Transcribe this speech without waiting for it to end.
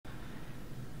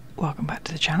welcome back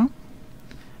to the channel.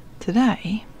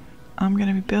 Today I'm going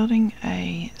to be building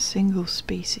a single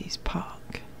species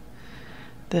park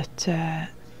that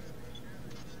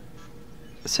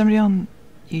somebody on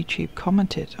YouTube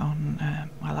commented on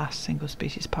my last single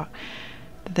species park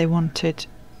that they wanted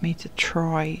me to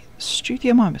try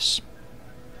Struthiomimus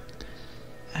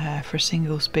for a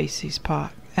single species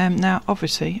park. Now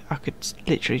obviously I could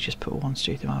literally just put one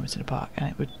Struthiomimus in a park and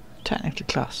it would technically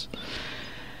class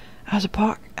as a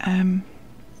park,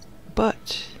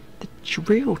 but the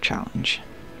real challenge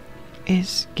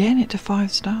is getting it to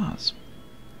 5 stars.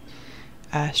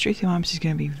 Struthiomimus is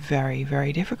going to be very,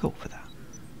 very difficult for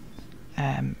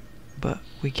that, but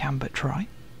we can but try,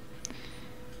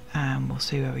 and we'll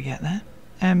see where we get there.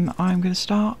 I'm going to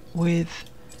start with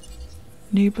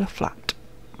Nublar Flat.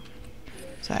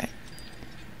 So,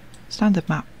 standard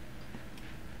map,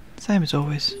 same as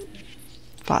always,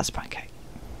 flat as a pancake.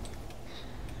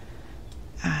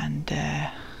 And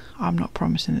I'm not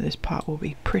promising that this part will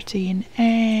be pretty in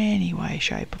any way,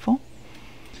 shape or form.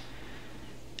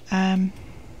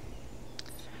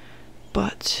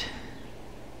 But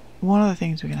one of the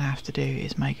things we're going to have to do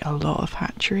is make a lot of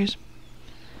hatcheries,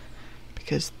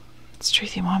 because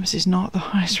Struthiomimus is not the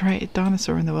highest rated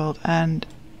dinosaur in the world, and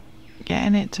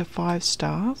getting it to 5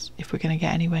 stars, if we're going to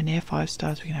get anywhere near 5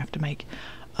 stars, we're going to have to make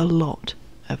a lot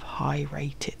of high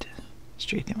rated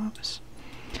Struthiomimus.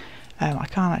 I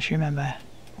can't actually remember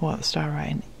what the star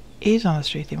rating is on the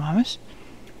Struthiomimus,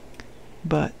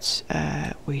 but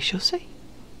we shall see.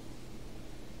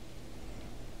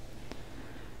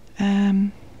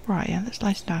 Right, yeah, let's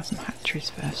lay down some hatcheries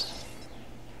first.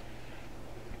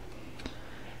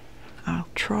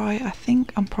 I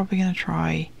think I'm probably going to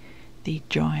try the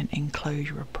giant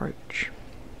enclosure approach.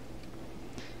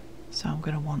 So I'm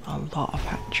going to want a lot of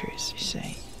hatcheries, you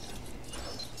see.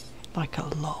 Like a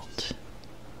lot.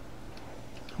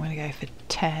 I'm going to go for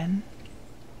 10.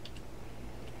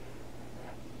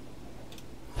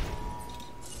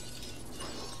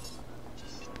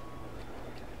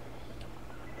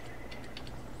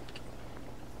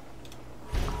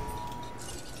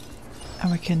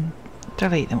 And we can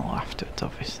delete them all afterwards,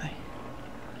 obviously.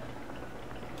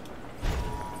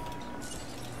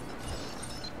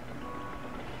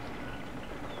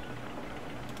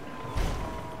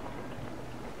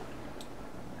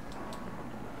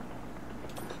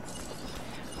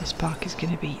 This park is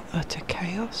going to be utter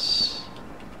chaos.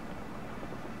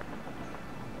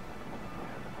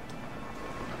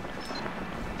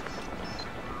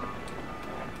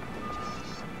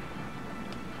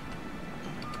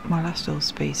 My last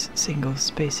single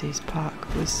species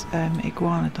park was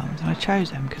iguanodons, and I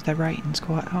chose them because their rating's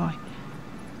quite high.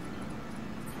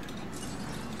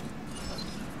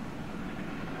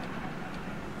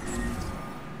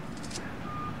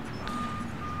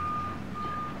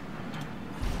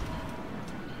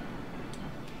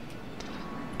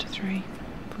 To 3,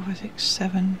 4, 6,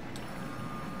 7.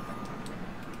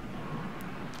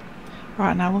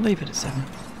 Right, now we'll leave it at 7.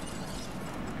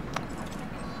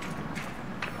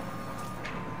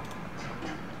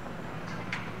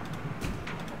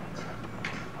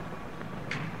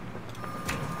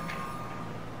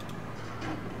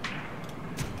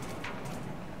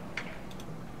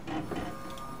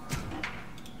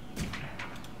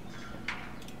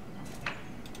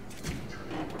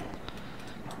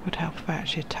 Would help if I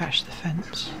actually attach the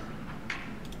fence,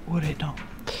 would it not?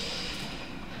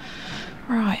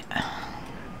 Right.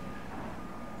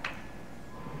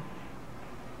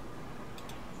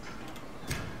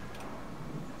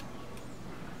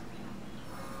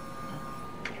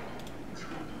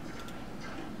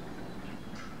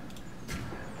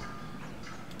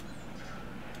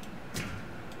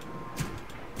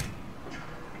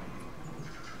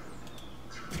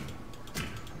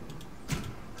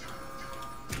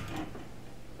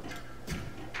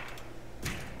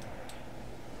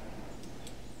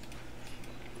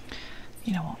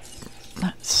 You know what,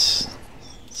 let's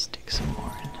stick some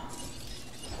more in.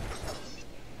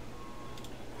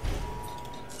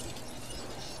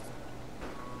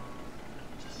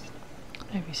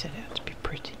 Maybe said it had to be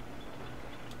pretty.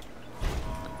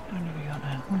 How many have we got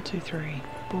now? 1, 2, 3,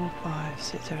 4, 5,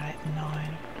 6, 7, 8,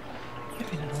 9.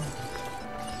 Give me another one.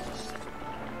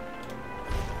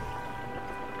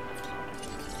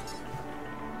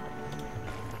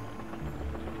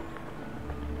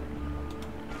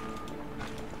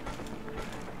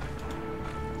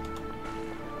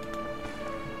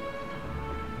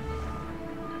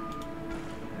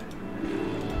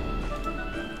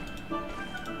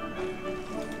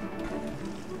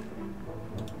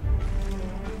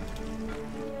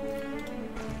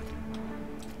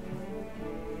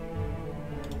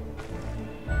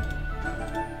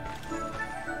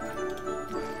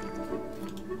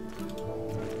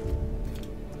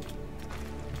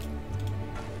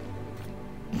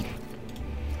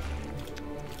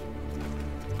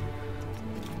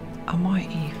 I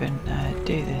might even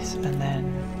do this and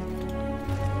then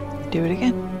do it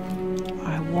again.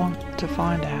 I want to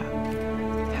find out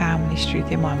how many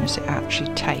Struthiomimus it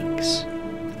actually takes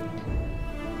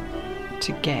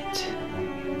to get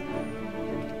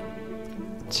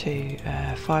to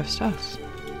 5 stars.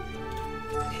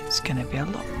 It's going to be a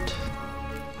lot.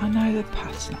 I know the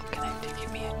path's not connected,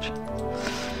 give me a chance.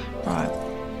 Right.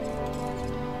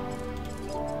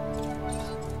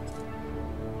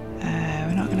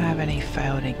 We're not going to have any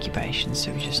failed incubations,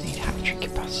 so we just need hatchery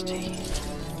capacity.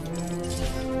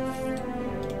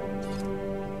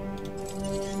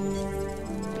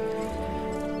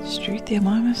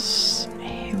 Struthiomimus,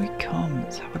 here we come.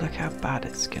 Let's have a look how bad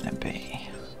it's going to be.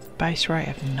 Base rate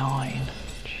of 9.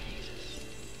 Jesus.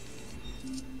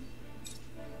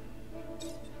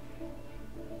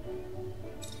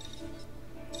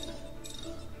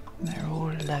 And they're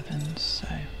all 11s, so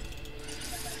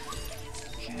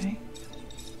okay.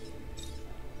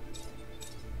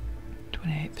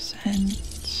 28%.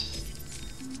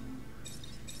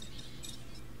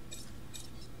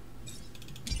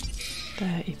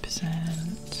 30%.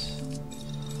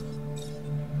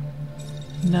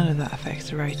 None of that affects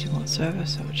the rating whatsoever,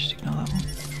 so we'll just ignore that one.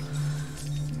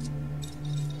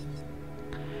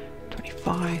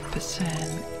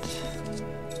 25%.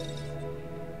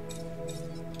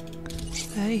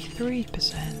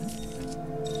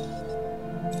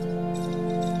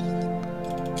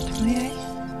 33%. 28.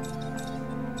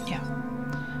 Yeah.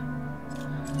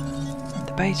 And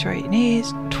the base rating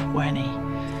is 20.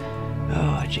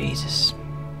 Oh, Jesus.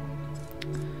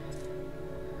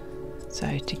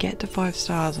 So to get to 5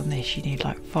 stars on this, you need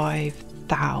like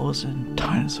 5,000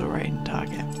 dinosaur rating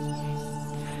target.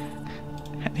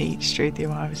 And each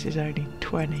Struthiomimus is only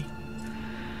 20.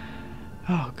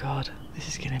 Oh god, this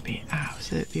is going to be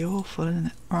absolutely awful, isn't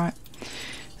it? Right.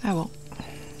 Oh well.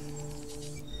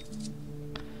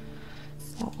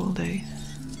 What we'll do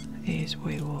is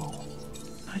we will...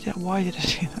 why did I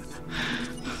do that?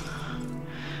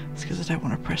 It's because I don't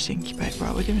want to press incubate.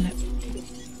 Right, we're doing it.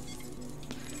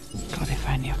 God, if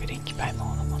only I could incubate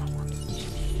more than one at once.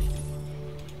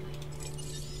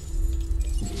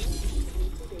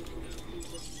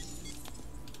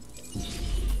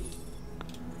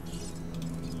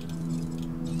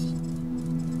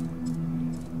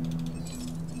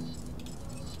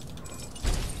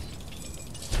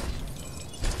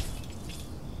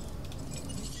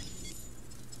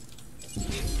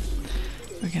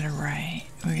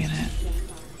 We're gonna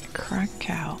crank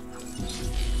out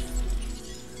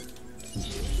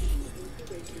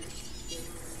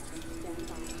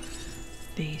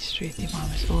these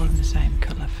Struthiomimus all in the same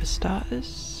colour for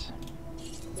starters.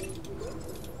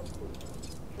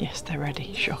 Yes, they're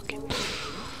ready. Shocking.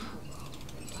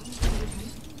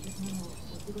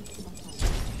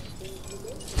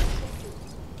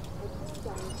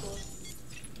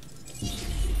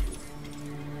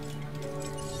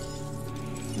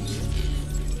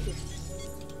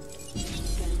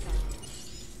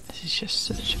 This is just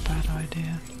such a bad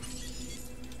idea.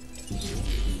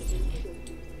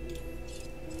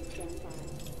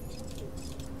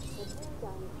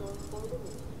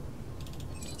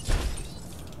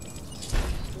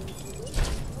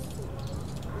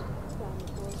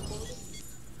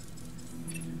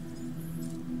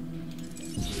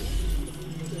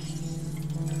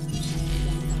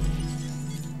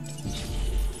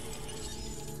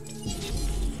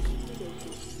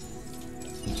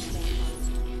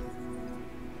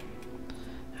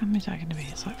 How many is that going to be?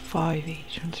 It's like 5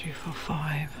 each. 1, 2, 3, 4,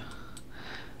 5.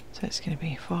 So it's going to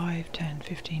be 5, 10,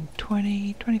 15,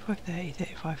 20, 25, 30,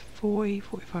 35, 40,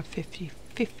 45, 50,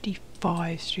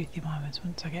 55 Struthiomimus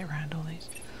once I get around all these.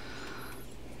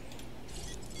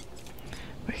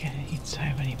 We're going to need so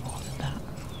many more than that.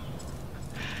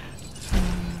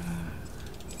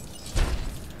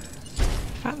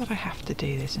 The fact that I have to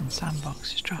do this in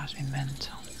sandbox just drives me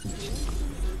mental.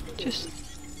 Just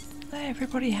let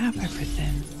everybody have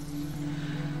everything.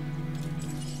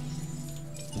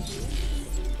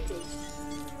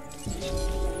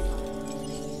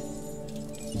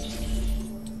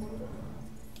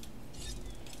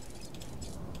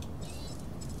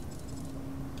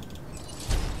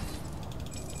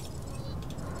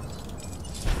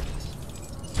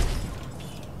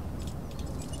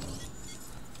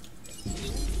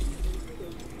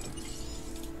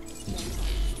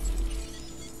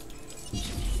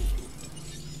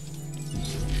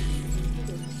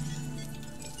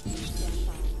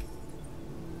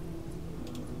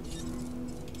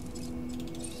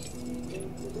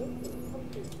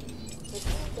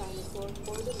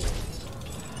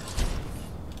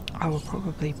 I will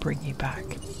probably bring you back.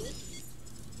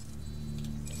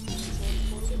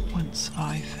 once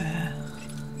I've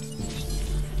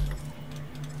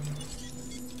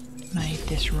made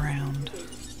this round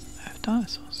of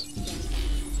dinosaurs.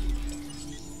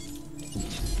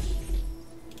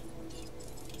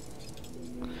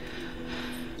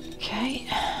 Okay.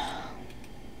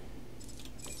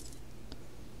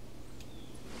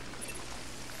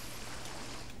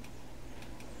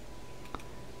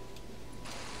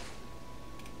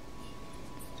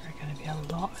 There are going to be a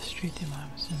lot of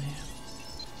Struthiomimus in here,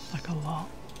 like a lot.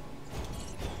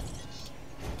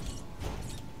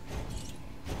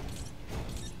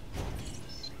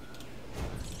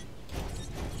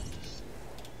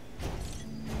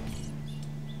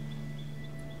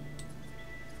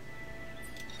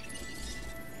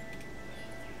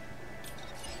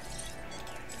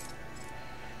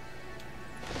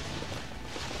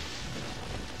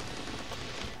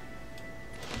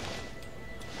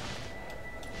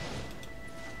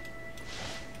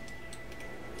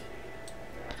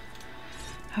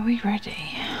 Are we ready?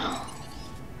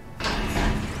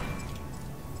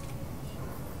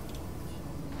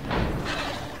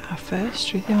 Our first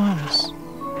Struthiomimus.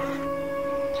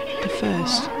 The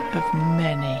first of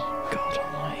many, God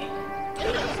almighty.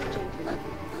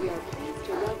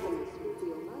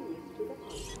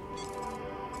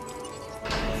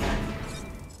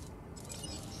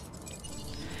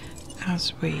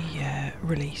 As we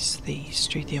release the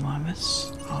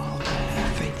Struthiomimus, I'll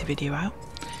fade the video out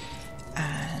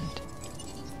and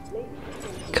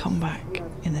come back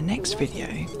in the next video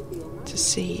to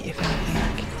see if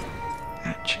anything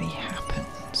actually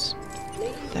happens.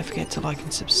 Don't forget to like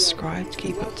and subscribe to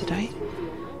keep up to date.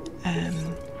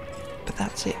 But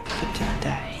that's it for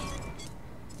today.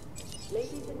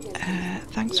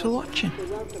 Thanks for watching.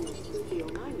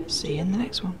 See you in the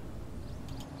next one.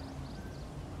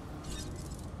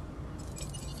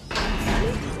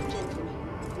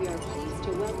 We are pleased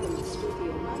to welcome the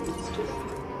Struthiomimus to the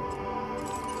park.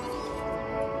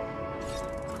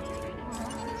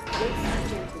 Ladies and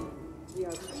gentlemen, we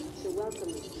are pleased to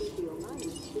welcome the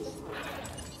Struthiomimus to the park.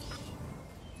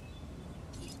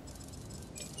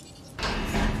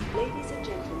 Ladies and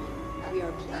gentlemen, we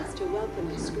are pleased to welcome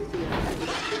the Struthiomimus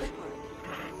to the park.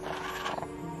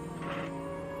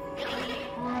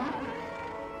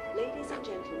 Ladies and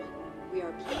gentlemen, we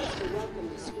are pleased to welcome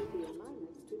the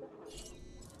Struthiomimus to the park.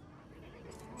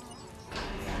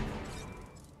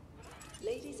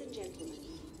 Ladies and gentlemen,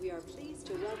 we are pleased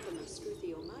to welcome the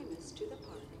Struthiomimus to the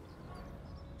park.